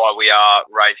that is why we are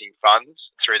raising funds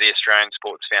through the Australian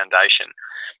Sports Foundation.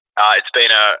 It's been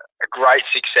a great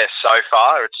success so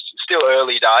far. It's still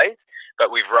early days, but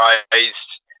we've raised,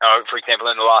 for example,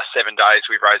 in the last 7 days,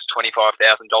 we've raised $25,000.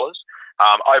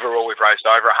 Overall, we've raised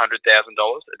over $100,000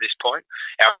 at this point.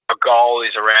 Our goal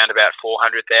is around about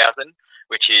 $400,000,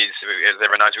 which is, as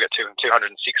everyone knows, we've got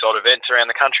 206 odd events around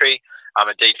the country. A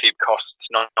DFib costs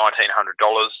 $1,900.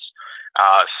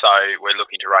 So we're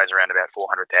looking to raise around about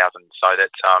 $400,000 so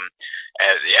that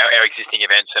our existing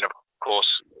events, and of course,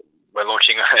 we're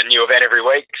launching a new event every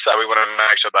week, so we want to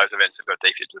make sure those events have got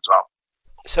DFibs as well.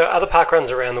 So other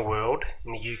parkruns around the world,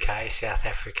 in the UK, South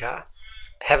Africa,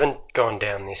 haven't gone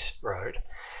down this road.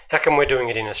 How come we're doing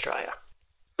it in Australia?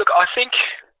 Look, I think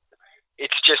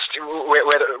it's just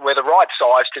we're the right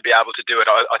size to be able to do it.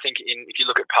 I think if you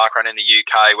look at parkrun in the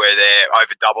UK, where they're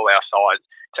over double our size,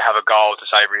 to have a goal to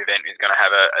say every event is going to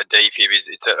have a DFib,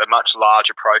 it's a much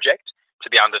larger project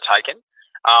to be undertaken.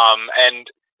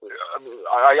 And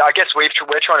I guess we're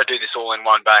trying to do this all in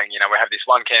one bang. You know, we have this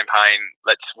one campaign.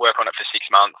 Let's work on it for 6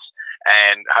 months,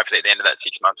 and hopefully at the end of that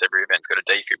 6 months, every event's got a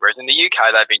DFib. Whereas in the UK,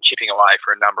 they've been chipping away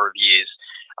for a number of years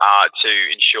to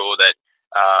ensure that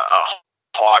a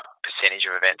high percentage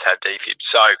of events have DFibs.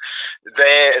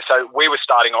 So we were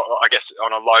starting, I guess, on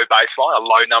a low baseline, a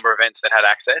low number of events that had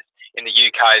access. In the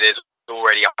UK, there's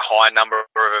already a high number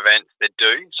of events that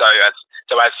do. So as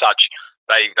such,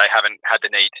 they haven't had the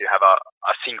need to have a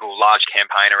single large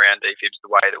campaign around DFibs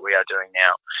the way that we are doing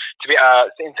now.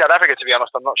 In South Africa, to be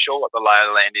honest, I'm not sure what the lay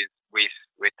of the land is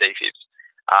with DFibs,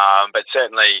 but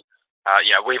certainly,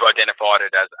 we've identified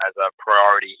it as a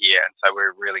priority here, and so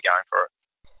we're really going for it.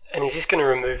 And is this going to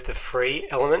remove the free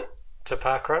element to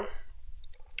parkrun?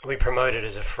 We promote it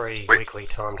as a free weekly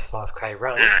timed 5K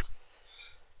run.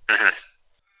 Mm-hmm.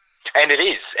 And it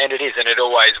is, and it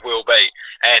always will be.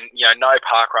 And, no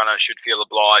parkrunner should feel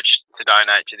obliged to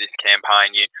donate to this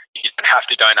campaign. You don't have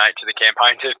to donate to the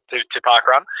campaign to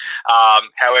parkrun.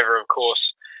 However, of course,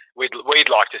 we'd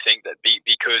like to think that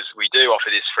because we do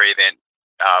offer this free event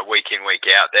week in, week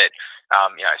out, that,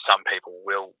 some people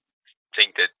will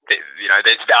think that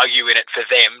there's value in it for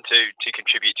them to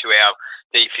contribute to our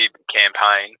DFib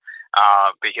campaign.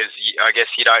 Because I guess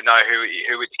you don't know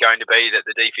who it's going to be that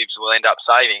the DFibs will end up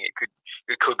saving. It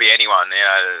could be anyone.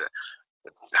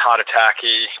 Heart attack,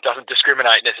 he doesn't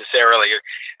discriminate necessarily.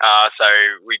 So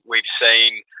we've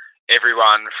seen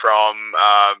everyone from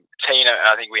Tina.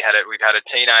 I think we've had a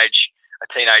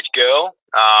teenage girl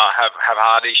have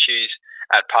heart issues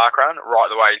at parkrun, right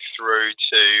the way through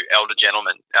to elderly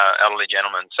gentlemen.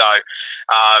 So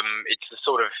it's the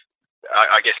sort of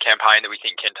I guess, campaign that we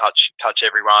think can touch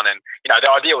everyone. And the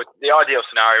ideal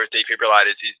scenario with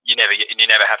defibrillators is you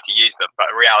never have to use them. But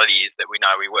the reality is that we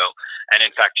know we will. And in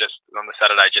fact, just on the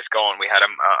Saturday just gone, we had a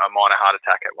minor heart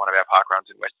attack at one of our parkruns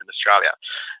in Western Australia.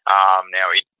 Now,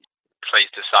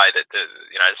 pleased to say that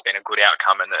it's been a good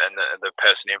outcome, and the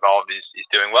person involved is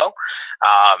doing well.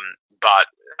 But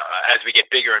as we get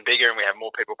bigger and bigger, and we have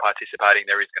more people participating,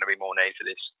 there is going to be more need for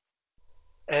this.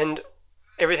 And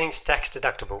everything's tax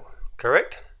deductible,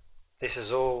 correct? This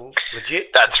is all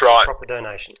legit? That's this right. Is a proper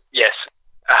donation? Yes,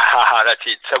 that's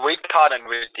it. So we've partnered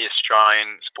with the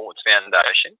Australian Sports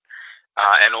Foundation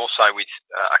and also with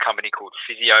a company called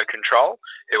Physio Control,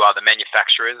 who are the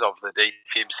manufacturers of the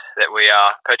defibs that we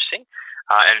are purchasing.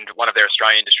 And one of their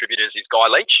Australian distributors is Guy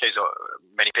Leach, who's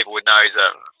many people would know is a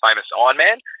famous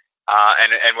Ironman.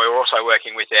 And we're also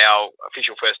working with our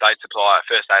official first aid supplier,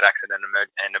 First Aid Accident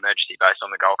and Emergency, based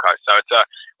on the Gold Coast. So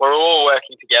we're all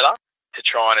working together to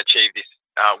try and achieve this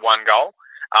one goal.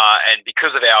 And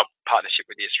because of our partnership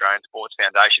with the Australian Sports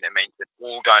Foundation, it means that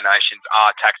all donations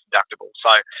are tax deductible.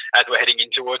 So as we're heading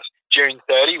in towards June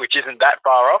 30, which isn't that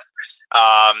far off,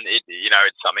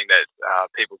 it's something that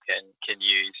people can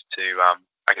use to,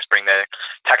 bring their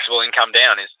taxable income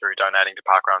down, is through donating to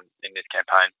parkrun in this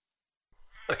campaign.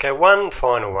 Okay, one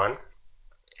final one.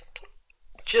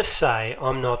 Just say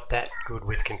I'm not that good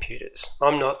with computers.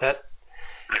 I'm not that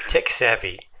tech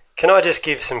savvy. Can I just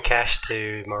give some cash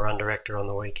to my run director on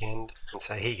the weekend and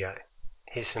say, here you go,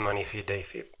 here's some money for your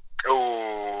defib?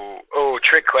 Oh,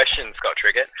 trick question, Scott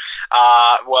Trickett.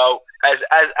 Well,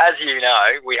 as you know,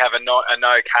 we have a no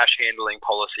cash handling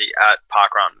policy at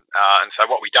parkrun. And so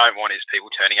what we don't want is people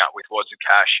turning up with wads of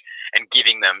cash and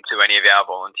giving them to any of our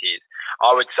volunteers.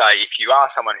 I would say if you are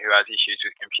someone who has issues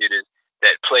with computers,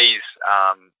 that please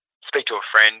speak to a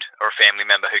friend or a family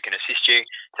member who can assist you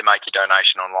to make your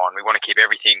donation online. We want to keep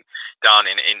everything done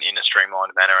in a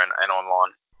streamlined manner and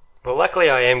online. Well, luckily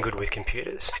I am good with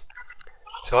computers,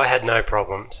 so I had no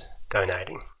problems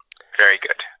donating. Very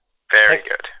good. Very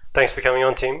good. Thanks for coming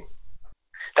on, Tim.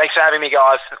 Thanks for having me,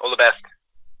 guys. All the best.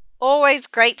 Always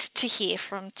great to hear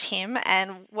from Tim,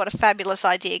 and what a fabulous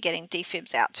idea getting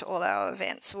defibs out to all our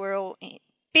events. We're all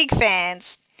big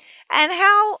fans. And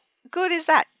how good is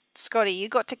that, Scotty? You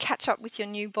got to catch up with your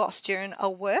new boss during a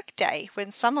work day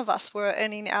when some of us were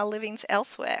earning our livings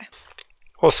elsewhere.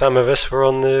 Or some of us were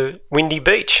on the windy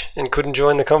beach and couldn't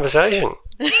join the conversation.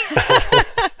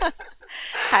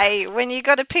 Hey, when you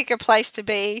got to pick a place to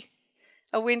be,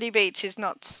 a windy beach is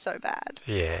not so bad.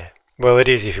 Yeah. Well, it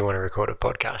is if you want to record a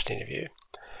podcast interview.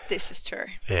 This is true.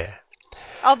 Yeah.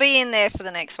 I'll be in there for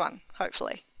the next one,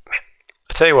 hopefully.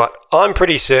 I tell you what, I'm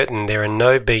pretty certain there are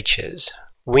no beaches,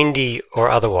 windy or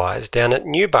otherwise, down at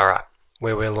Nambour,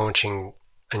 where we're launching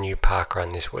a new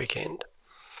parkrun this weekend.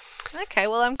 Okay,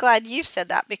 well, I'm glad you've said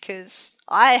that, because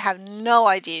I have no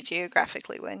idea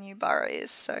geographically where Nambour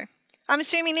is, so I'm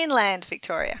assuming inland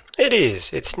Victoria. It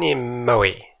is. It's near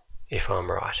Moe, if I'm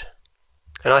right.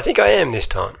 And I think I am this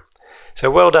time. So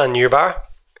well done, Nambour.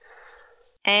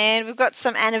 And we've got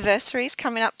some anniversaries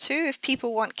coming up too, if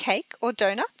people want cake or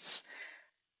donuts.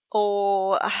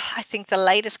 Or I think the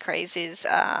latest craze is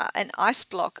an ice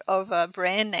block of a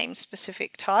brand name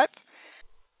specific type.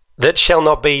 That shall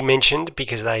not be mentioned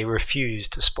because they refuse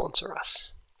to sponsor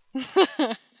us.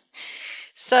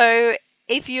 So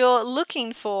if you're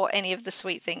looking for any of the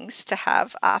sweet things to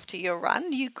have after your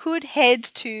run, you could head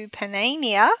to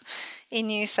Panania in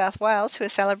New South Wales, who are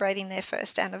celebrating their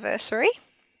first anniversary.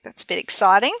 That's a bit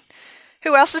exciting.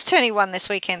 Who else is turning 1 this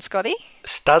weekend, Scotty?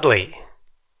 Studley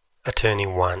are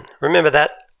turning 1. Remember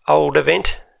that old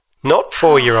event? Not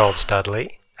 4-year-old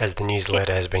Studley, as the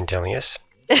newsletter has been telling us.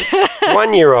 It's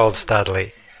 1-year-old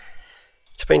Studley.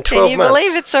 It's been 12 months. Can you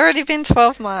believe it's already been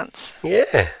 12 months?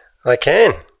 Yeah, I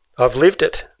can. I've lived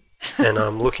it, and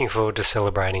I'm looking forward to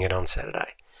celebrating it on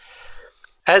Saturday.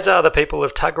 As are the people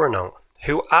of Tuggeranong,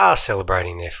 who are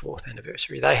celebrating their 4th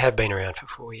anniversary. They have been around for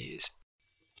 4 years.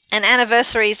 And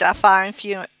anniversaries are far and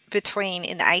few between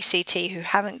in the ACT, who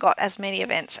haven't got as many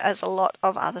events as a lot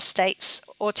of other states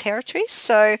or territories.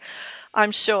 So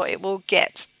I'm sure it will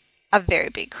get a very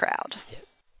big crowd. Yeah.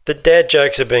 The dad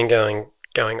jokes have been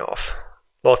going off.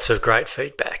 Lots of great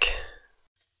feedback.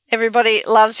 Everybody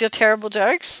loves your terrible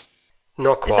jokes?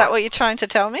 Not quite. Is that what you're trying to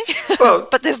tell me? Well,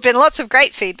 but there's been lots of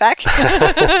great feedback.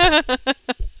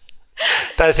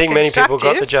 Don't think many people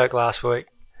got the joke last week.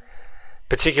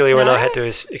 Particularly when I had to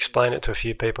explain it to a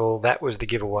few people. That was the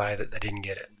giveaway that they didn't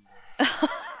get it.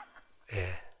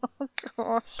 Yeah. Oh,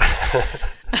 gosh.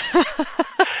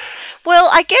 Well,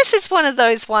 I guess it's one of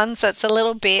those ones that's a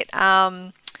little bit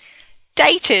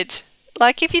dated.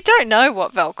 Like, if you don't know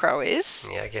what Velcro is...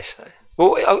 Yeah, I guess so.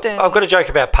 Well, I've got a joke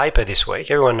about paper this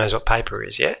week. Everyone knows what paper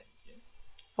is, yeah?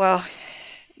 Well,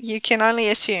 you can only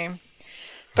assume.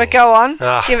 But go on,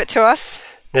 give it to us.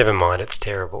 Never mind, it's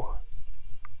terrible.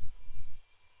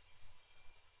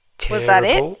 Was that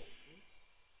it?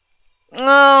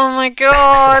 Oh my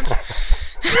god.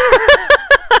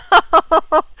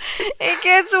 It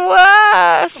gets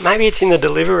worse. Maybe it's in the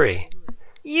delivery.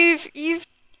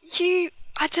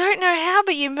 I don't know how,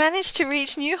 but you managed to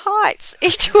reach new heights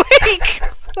each week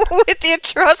with the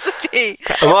atrocity.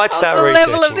 I might start of the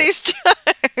researching level of these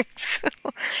jokes.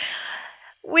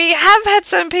 We have had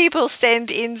some people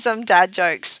send in some dad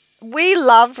jokes. We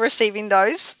love receiving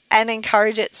those and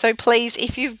encourage it. So please,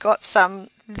 if you've got some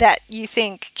that you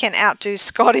think can outdo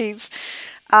Scotty's,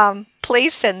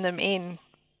 please send them in.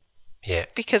 Yeah.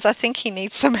 Because I think he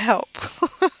needs some help.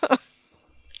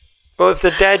 Well, if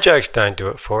the dad jokes don't do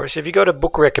it for us, have you got a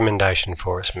book recommendation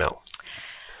for us, Mel?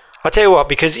 I'll tell you what,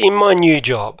 because in my new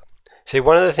job, see,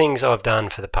 one of the things I've done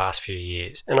for the past few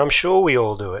years, and I'm sure we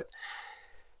all do it,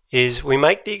 is we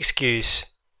make the excuse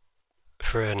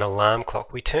for an alarm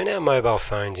clock. We turn our mobile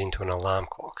phones into an alarm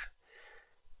clock.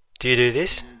 Do you do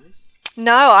this?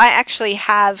 No, I actually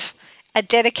have a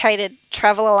dedicated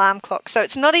travel alarm clock. So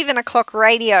it's not even a clock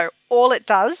radio. All it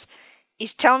does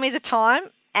is tell me the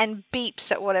time and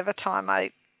beeps at whatever time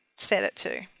I set it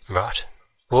to. Right.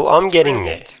 Well, I'm getting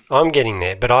there. I'm getting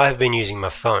there, but I have been using my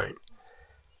phone.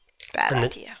 Bad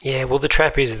idea. Yeah, well, the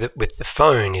trap is that with the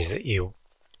phone is that you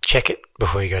check it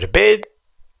before you go to bed,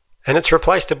 and it's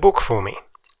replaced a book for me.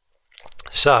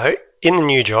 So, in the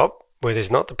new job, where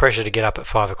there's not the pressure to get up at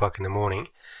 5 o'clock in the morning,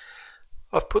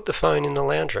 I've put the phone in the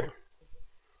lounge room.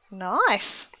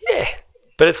 Nice. Yeah,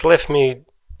 but it's left me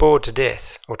bored to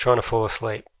death or trying to fall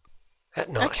asleep at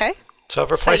night. Okay. So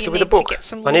I've replaced it with a book.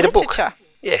 I need a book.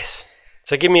 Yes.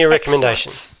 So give me a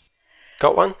recommendation.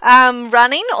 Got one?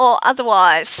 Running or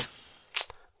otherwise?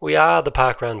 We are the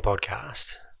Parkrun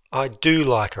podcast. I do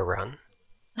like a run.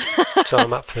 So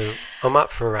I'm up for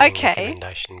running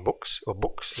recommendation books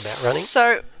about running.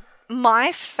 So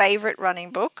my favourite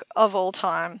running book of all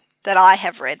time that I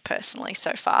have read personally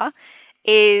so far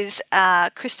is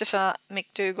Christopher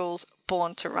McDougall's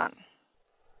Born to Run.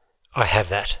 I have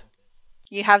that.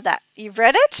 You have that. You've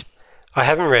read it? I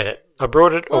haven't read it. I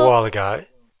brought it a while ago.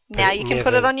 Now you can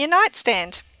put it on your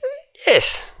nightstand.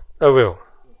 Yes, I will.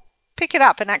 Pick it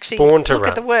up and actually look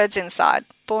at the words inside.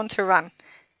 Born to Run.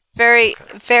 Very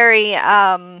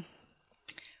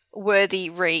worthy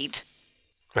read.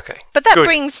 Okay. But that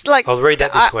brings I'll read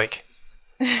that this week.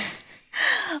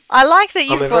 I like that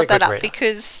you've brought that up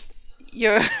because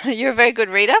you're a very good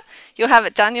reader. You'll have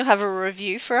it done. You'll have a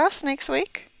review for us next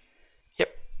week.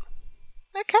 Yep.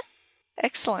 Okay.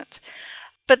 Excellent.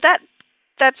 But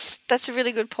that's a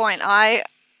really good point. I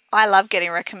love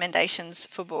getting recommendations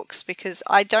for books because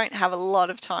I don't have a lot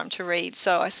of time to read,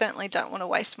 so I certainly don't want to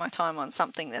waste my time on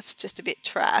something that's just a bit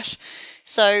trash.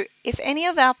 So if any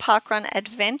of our parkrun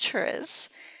adventurers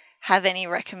have any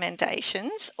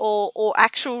recommendations or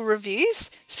actual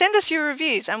reviews, send us your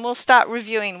reviews and we'll start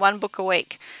reviewing one book a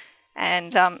week.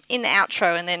 And in the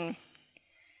outro, and then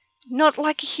not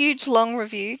like a huge long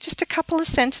review, just a couple of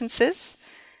sentences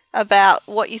about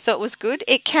what you thought was good.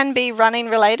 It can be running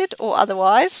related or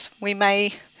otherwise. We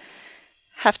may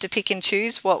have to pick and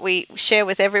choose what we share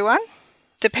with everyone,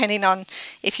 depending on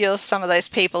if you're some of those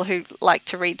people who like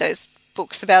to read those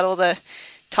books about all the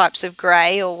types of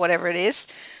grey or whatever it is.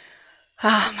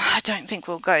 I don't think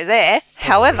we'll go there.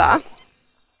 However,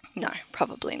 no,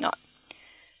 probably not.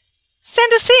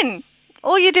 Send us in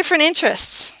all your different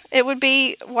interests. It would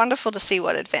be wonderful to see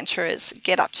what adventurers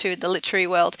get up to in the literary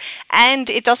world. And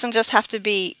it doesn't just have to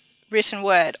be written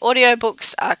word.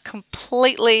 Audiobooks are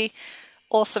completely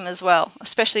awesome as well,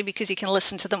 especially because you can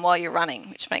listen to them while you're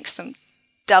running, which makes them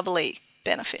doubly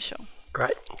beneficial.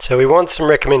 Great. So we want some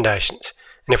recommendations.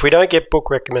 And if we don't get book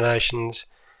recommendations,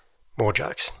 more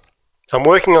jokes. I'm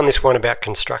working on this one about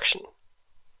construction.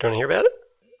 Do you want to hear about it?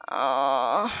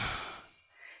 Oh,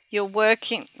 you're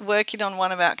working on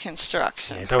one about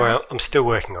construction. Yeah, don't worry, I'm still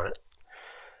working on it.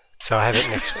 So I have it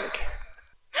next week.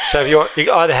 So if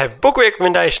you either have book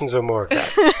recommendations or more of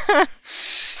that.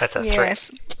 That's a threat.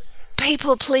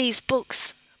 People, please,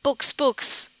 books. Good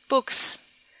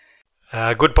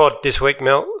pod this week,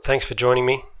 Mel. Thanks for joining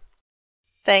me.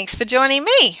 Thanks for joining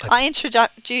me. I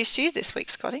introduced you this week,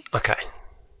 Scotty. Okay.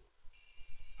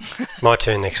 My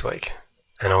turn next week.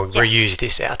 And I'll reuse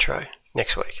this outro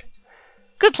next week.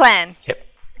 Good plan. Yep.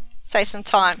 Save some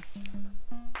time.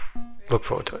 Look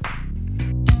forward to it.